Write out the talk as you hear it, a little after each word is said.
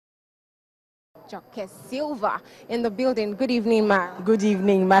Silva in the building. Good evening, ma'am. Good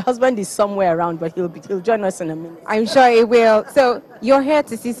evening. My husband is somewhere around, but he'll join us in a minute. I'm sure it will. So you're here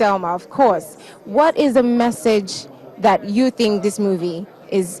to see Selma, of course. What is the message that you think this movie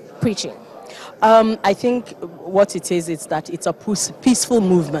is preaching? I think what it is that it's a peaceful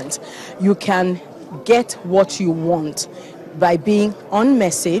movement. You can get what you want by being on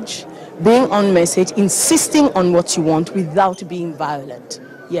message, insisting on what you want without being violent.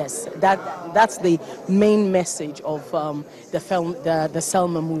 Yes, that's the main message of the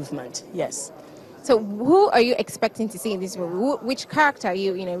Selma movement. Yes. So who are you expecting to see in this movie? Which character are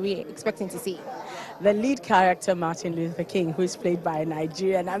you, really expecting to see? The lead character, Martin Luther King, who is played by a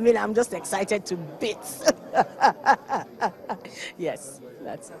Nigerian. I mean, I'm just excited to bits. Yes,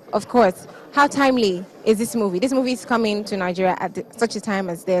 that's it. Of course. How timely is this movie? This movie is coming to Nigeria at such a time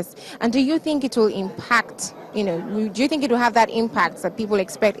as this. And do you think it will impact, do you think it will have that impact that people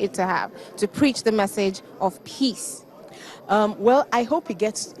expect it to have, to preach the message of peace? Well, I hope it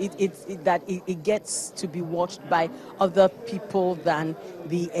gets it gets to be watched by other people than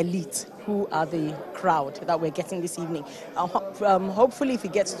the elite, who are the crowd that we're getting this evening. Hopefully, if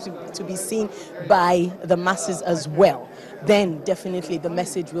it gets to be seen by the masses as well, then definitely the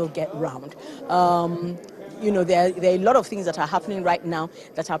message will get round. There are a lot of things that are happening right now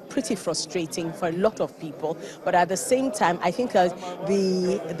that are pretty frustrating for a lot of people. But at the same time, I think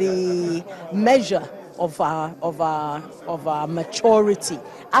the measure of our maturity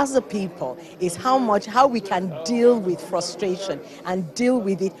as a people is how we can deal with frustration and deal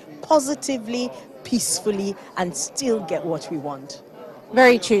with it positively, peacefully, and still get what we want.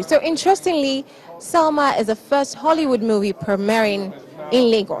 Very true. So interestingly, Selma is the first Hollywood movie premiering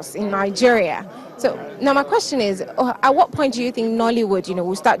in Lagos, in Nigeria. So now my question is, at what point do you think Nollywood,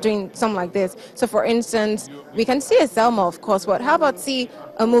 will start doing something like this? So for instance, we can see a Selma, of course, but how about see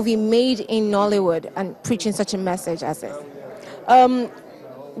a movie made in Nollywood and preaching such a message as this?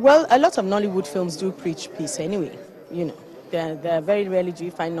 Well, a lot of Nollywood films do preach peace anyway, There very rarely do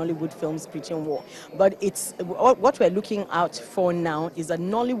you find Nollywood films preaching war. But it's what we're looking out for now is a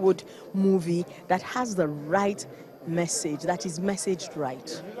Nollywood movie that has the right message, that is messaged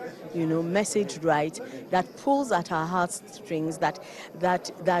right. Messaged right, that pulls at our heartstrings, that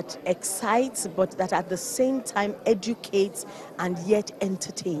excites, but that at the same time educates and yet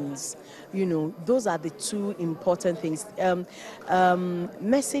entertains. Those are the two important things.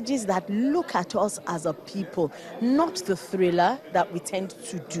 Messages that look at us as a people, not the thriller that we tend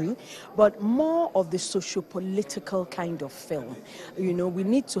to do, but more of the socio-political kind of film. We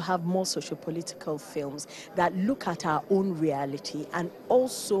need to have more socio-political films that look at our own reality and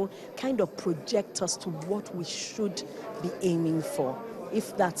also kind of project us to what we should be aiming for,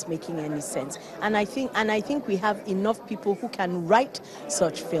 if that's making any sense. And I think we have enough people who can write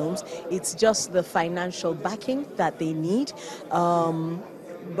such films. It's just the financial backing that they need.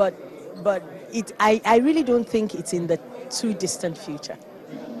 But I really don't think it's in the too distant future.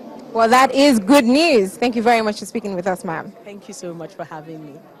 Well, that is good news. Thank you very much for speaking with us, ma'am. Thank you so much for having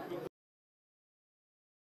me.